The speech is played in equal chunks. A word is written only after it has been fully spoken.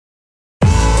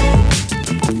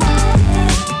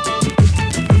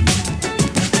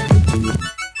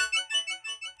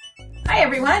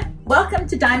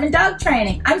to Diamond Dog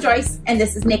Training. I'm Joyce and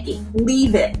this is Nikki.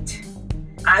 Leave it.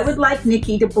 I would like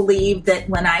Nikki to believe that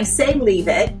when I say leave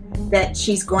it, that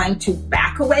she's going to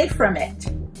back away from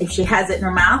it. If she has it in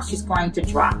her mouth, she's going to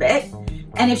drop it.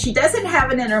 And if she doesn't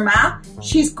have it in her mouth,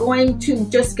 she's going to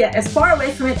just get as far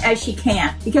away from it as she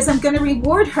can, because I'm going to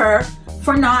reward her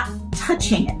for not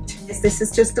touching it. This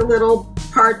is just a little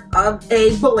part of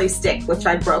a bully stick, which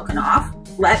I've broken off.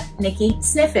 Let Nikki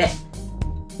sniff it.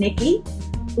 Nikki,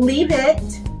 leave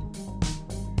it.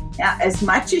 Now, as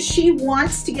much as she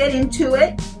wants to get into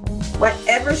it,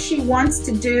 whatever she wants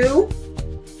to do,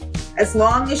 as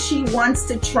long as she wants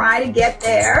to try to get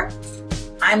there,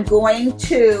 I'm going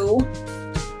to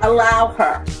allow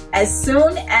her. As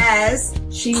soon as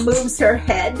she moves her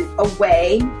head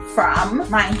away from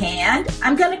my hand,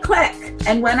 I'm going to click.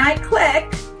 And when I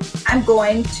click, I'm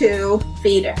going to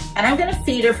feed her. And I'm going to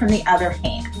feed her from the other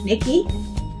hand. Nikki,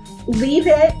 leave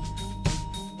it.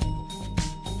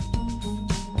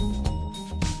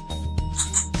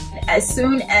 As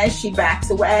soon as she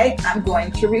backs away, I'm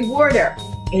going to reward her.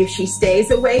 If she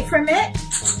stays away from it,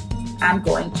 I'm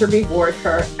going to reward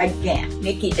her again.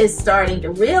 Nikki is starting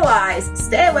to realize,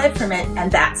 stay away from it, and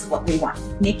that's what we want.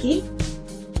 Nikki,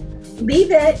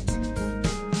 leave it.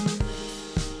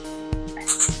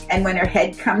 And when her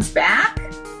head comes back,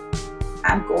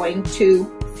 I'm going to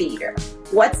feed her.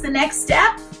 What's the next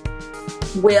step?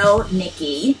 Will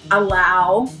Nikki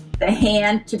allow the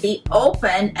hand to be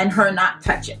open and her not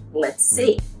touch it? Let's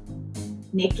see.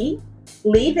 Nikki,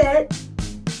 leave it.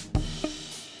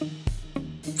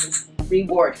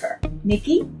 Reward her.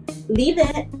 Nikki, leave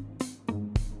it.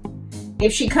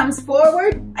 If she comes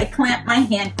forward, I clamp my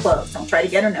hand closed. Don't try to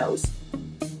get her nose.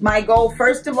 My goal,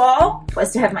 first of all,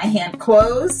 was to have my hand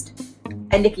closed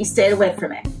and Nikki stayed away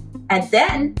from it. And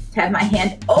then to have my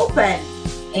hand open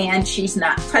and she's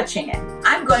not touching it.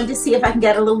 I'm going to see if I can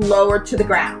get a little lower to the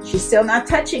ground. She's still not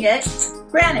touching it.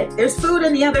 Granted, there's food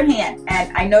in the other hand.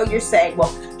 And I know you're saying,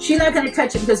 well, she's not going to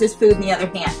touch it because there's food in the other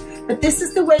hand. But this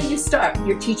is the way you start.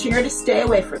 You're teaching her to stay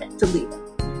away from it, to leave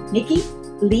it. Nikki,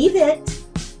 leave it.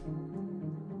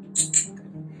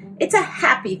 It's a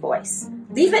happy voice.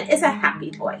 Leave it is a happy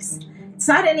voice. It's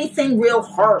not anything real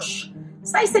harsh.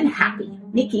 It's nice and happy.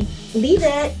 Nikki, leave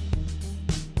it.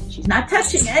 She's not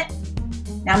touching it.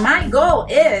 Now my goal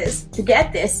is to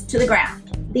get this to the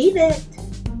ground. Leave it.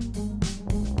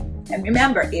 And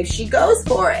remember, if she goes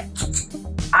for it,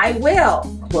 I will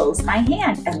close my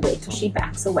hand and wait till she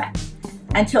backs away.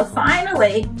 Until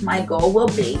finally, my goal will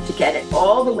be to get it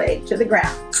all the way to the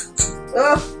ground.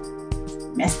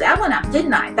 Oh, messed that one up,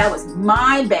 didn't I? That was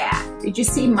my bad. Did you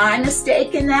see my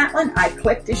mistake in that one? I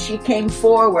clicked as she came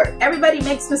forward. Everybody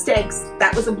makes mistakes.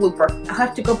 That was a blooper. I'll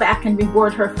have to go back and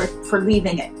reward her for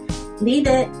leaving it. Leave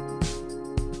it.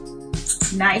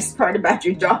 Nice part about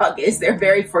your dog is they're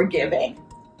very forgiving.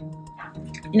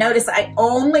 You notice I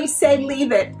only say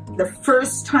leave it the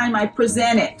first time I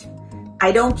present it.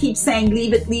 I don't keep saying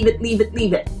leave it, leave it, leave it,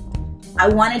 leave it. I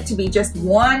want it to be just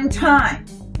one time.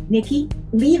 Nikki,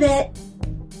 leave it.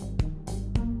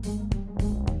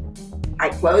 I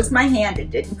closed my hand,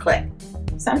 it didn't click.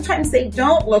 Sometimes they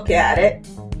don't look at it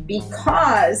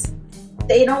because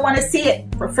they don't want to see it,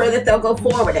 prefer that they'll go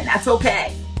forward, and that's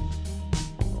okay.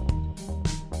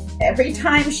 Every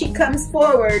time she comes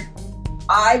forward,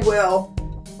 I will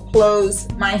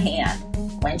close my hand.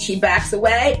 When she backs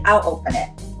away, I'll open it.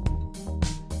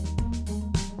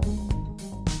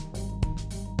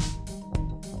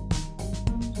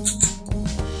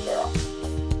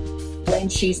 When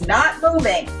she's not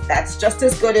moving, that's just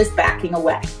as good as backing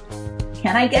away.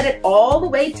 Can I get it all the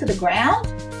way to the ground?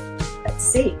 Let's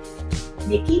see.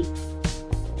 Nikki,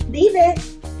 leave it.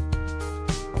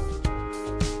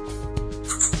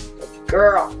 Good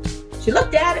girl. She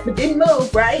looked at it but didn't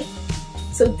move, right?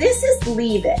 So this is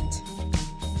leave it.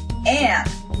 And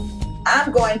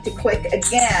I'm going to click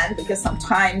again because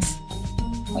sometimes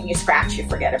when you scratch, you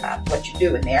forget about what you're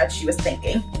doing there. She was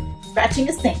thinking. Scratching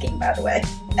is thinking, by the way.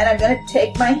 And I'm going to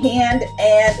take my hand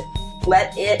and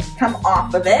let it come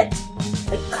off of it.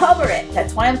 I cover it.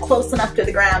 That's why I'm close enough to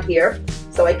the ground here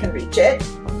so I can reach it.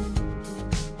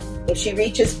 If she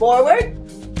reaches forward,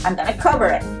 I'm going to cover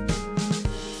it.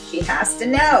 She has to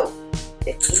know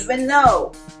that even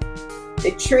though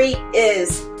the treat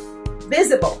is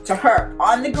visible to her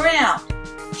on the ground,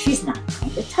 she's not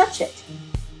going to touch it.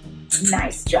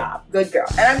 Nice job. Good girl.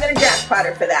 And I'm going to jackpot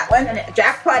her for that one. And a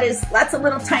jackpot is lots of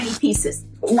little tiny pieces.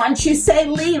 Once you say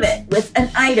leave it with an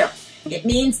item, it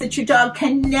means that your dog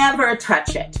can never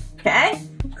touch it. Okay?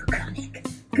 Good girl, Nick.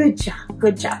 Good job.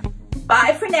 Good job.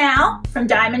 Bye for now from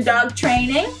Diamond Dog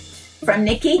Training, from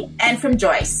Nikki and from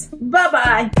Joyce.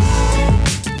 Bye-bye.